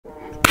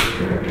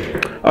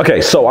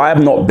Okay, so I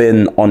have not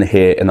been on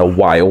here in a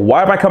while. Why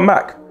have I come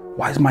back?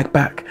 Why is Mike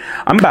back?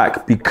 I'm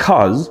back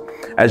because,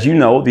 as you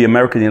know, the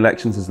American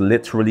elections is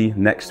literally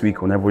next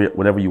week,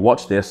 whenever you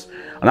watch this.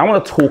 And I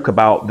want to talk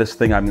about this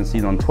thing I've been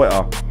seeing on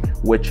Twitter,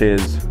 which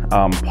is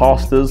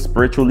pastors,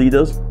 spiritual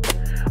leaders,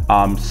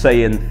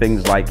 saying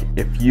things like,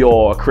 if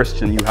you're a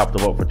Christian, you have to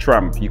vote for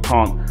Trump. You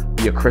can't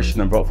be a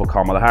Christian and vote for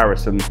Kamala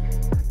Harris. And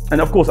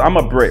of course, I'm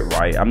a Brit,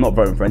 right? I'm not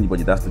voting for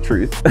anybody, that's the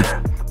truth.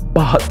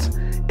 But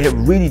it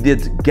really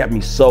did get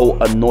me so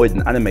annoyed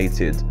and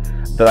animated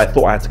that I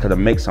thought I had to kind of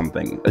make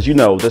something. As you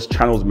know, this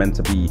channel is meant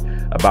to be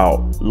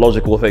about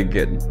logical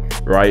thinking,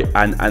 right?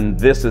 And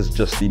this is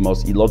just the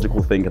most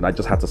illogical thing, and I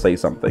just had to say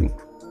something.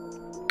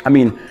 I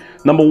mean,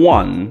 number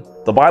one,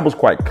 the Bible's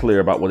quite clear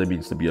about what it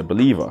means to be a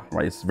believer,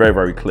 right? It's very,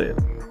 very clear.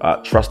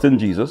 Trust in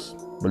Jesus,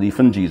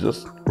 belief in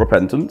Jesus,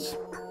 repentance,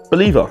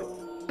 believer,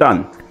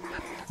 done.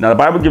 Now, the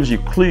Bible gives you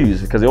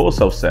clues because it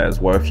also says,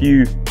 well,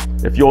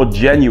 if you're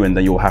genuine,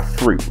 then you'll have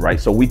fruit, right?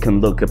 So we can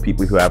look at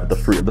people who have the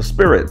fruit of the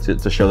Spirit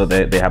to show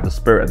that they have the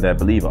Spirit and they're a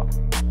believer.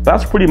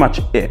 That's pretty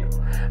much it.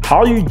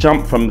 How you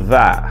jump from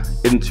that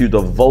into the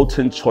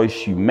voting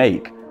choice you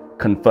make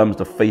confirms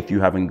the faith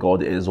you have in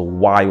God is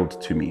wild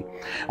to me.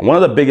 And one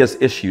of the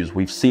biggest issues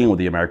we've seen with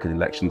the American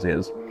elections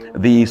is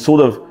the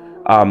sort of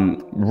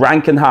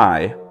rank and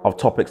high of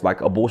topics like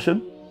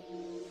abortion.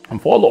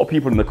 And for a lot of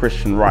people in the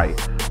Christian right,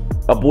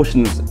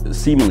 abortion is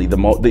seemingly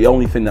the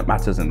only thing that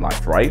matters in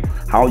life, right?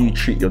 How you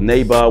treat your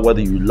neighbor,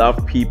 whether you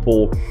love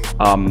people,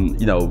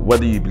 you know,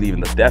 whether you believe in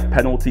the death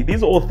penalty.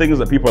 These are all things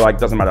that people are like,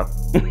 doesn't matter.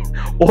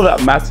 All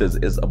that matters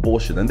is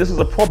abortion. And this is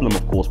a problem,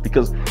 of course,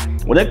 because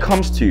when it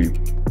comes to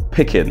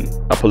picking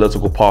a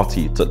political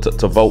party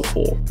to vote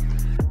for,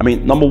 I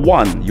mean, number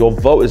one, your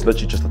vote is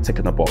literally just a tick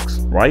in a box,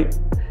 right?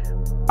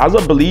 As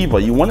a believer,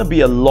 you want to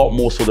be a lot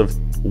more sort of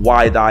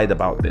wide-eyed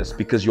about this,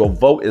 because your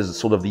vote is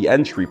sort of the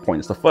entry point.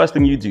 It's the first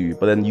thing you do,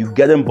 but then you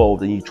get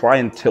involved and you try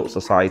and tilt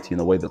society in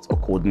a way that's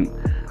accordant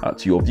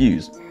to your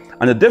views.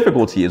 And the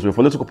difficulty is with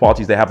political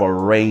parties, they have a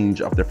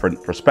range of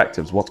different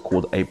perspectives, what's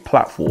called a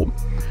platform.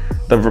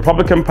 The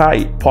Republican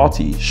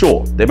Party,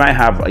 sure, they might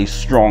have a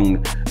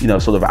strong, you know,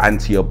 sort of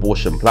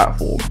anti-abortion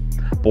platform,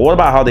 but what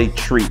about how they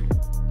treat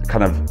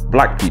kind of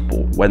black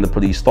people when the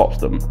police stops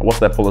them? What's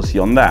their policy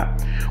on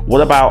that? What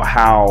about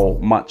how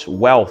much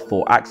wealth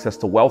or access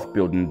to wealth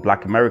building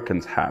black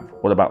Americans have?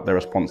 What about their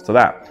response to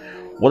that?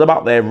 What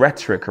about their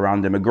rhetoric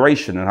around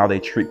immigration and how they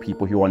treat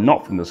people who are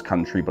not from this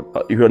country,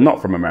 but who are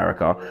not from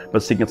America,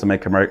 but seeking to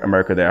make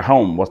America their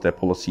home? What's their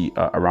policy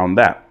around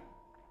that?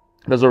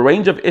 There's a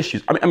range of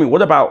issues. I mean,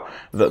 what about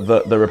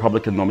the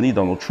Republican nominee,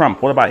 Donald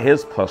Trump? What about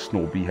his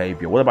personal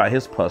behavior? What about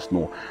his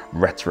personal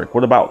rhetoric?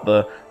 What about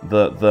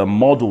the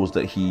models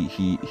that he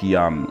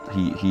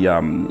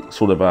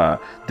sort of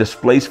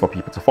displays for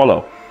people to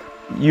follow?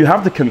 You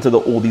have to consider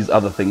all these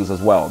other things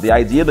as well. The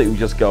idea that you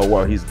just go,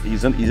 well,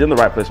 he's in the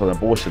right place for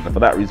abortion, and for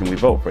that reason we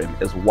vote for him,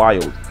 is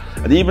wild.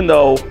 And even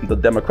though the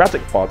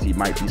Democratic Party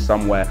might be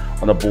somewhere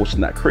on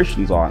abortion that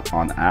Christians aren't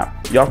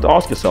at, you have to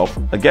ask yourself,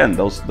 again,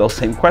 those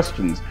same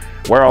questions.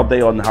 Where are they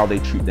on how they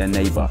treat their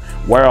neighbor?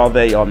 Where are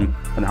they on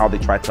how they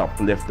try to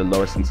uplift the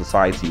lowest in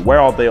society?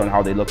 Where are they on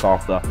how they look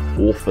after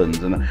orphans?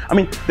 And I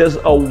mean, there's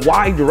a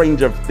wide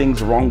range of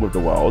things wrong with the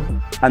world,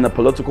 and the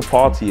political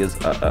party is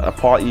a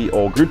party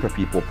or group of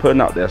people putting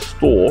out their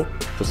store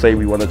to say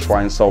we want to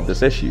try and solve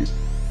this issue.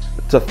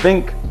 To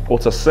think or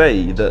to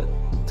say that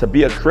to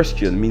be a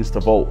Christian means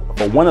to vote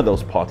for one of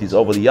those parties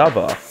over the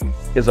other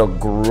is a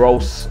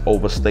gross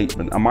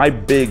overstatement. And my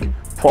big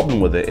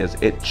problem with it is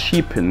it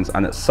cheapens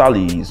and it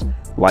sullies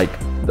like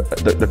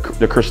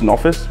the Christian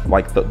office,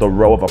 like the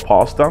role of a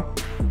pastor.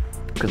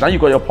 Because now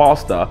you've got your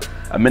pastor,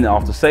 a minute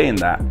after saying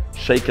that,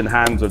 shaking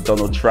hands with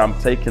Donald Trump,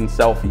 taking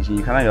selfies, and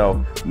you kind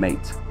of go,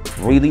 mate,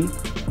 really?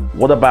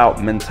 What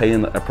about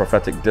maintaining a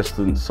prophetic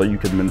distance so you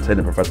can maintain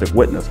a prophetic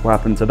witness? What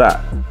happened to that?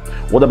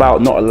 What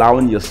about not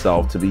allowing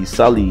yourself to be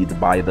sullied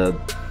by the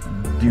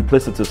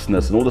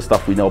duplicitousness and all the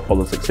stuff we know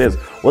politics is?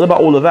 What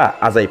about all of that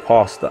as a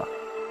pastor?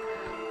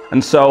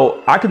 And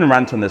so I can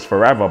rant on this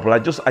forever, but I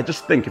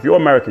just think if you're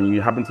American and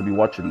you happen to be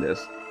watching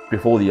this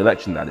before the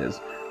election, that is,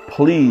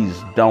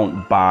 please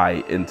don't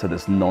buy into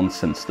this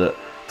nonsense that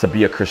to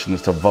be a Christian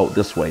is to vote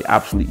this way.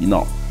 Absolutely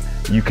not.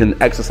 You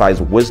can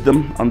exercise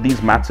wisdom on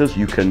these matters.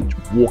 You can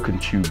walk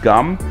and chew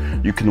gum.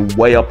 You can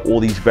weigh up all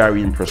these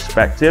varying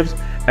perspectives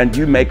and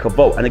you make a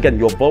vote. And again,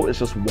 your vote is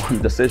just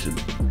one decision.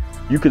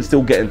 You can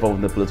still get involved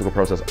in the political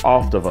process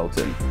after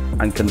voting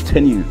and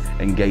continue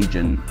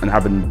engaging and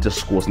having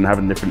discourse and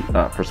having different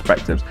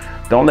perspectives.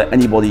 Don't let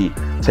anybody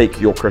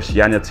take your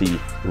Christianity,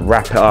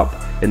 wrap it up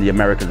in the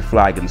American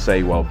flag and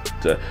say, well,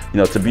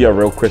 to be a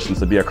real Christian is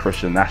to be a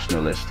Christian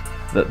nationalist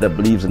that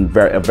believes in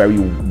a very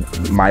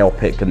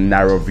myopic and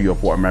narrow view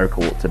of what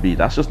America ought to be.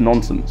 That's just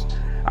nonsense.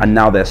 And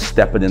now they're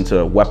stepping into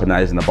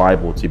weaponizing the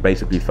Bible to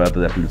basically further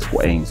their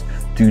political aims.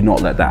 Do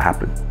not let that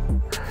happen.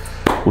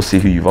 We'll see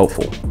who you vote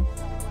for.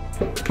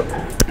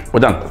 We're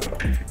done.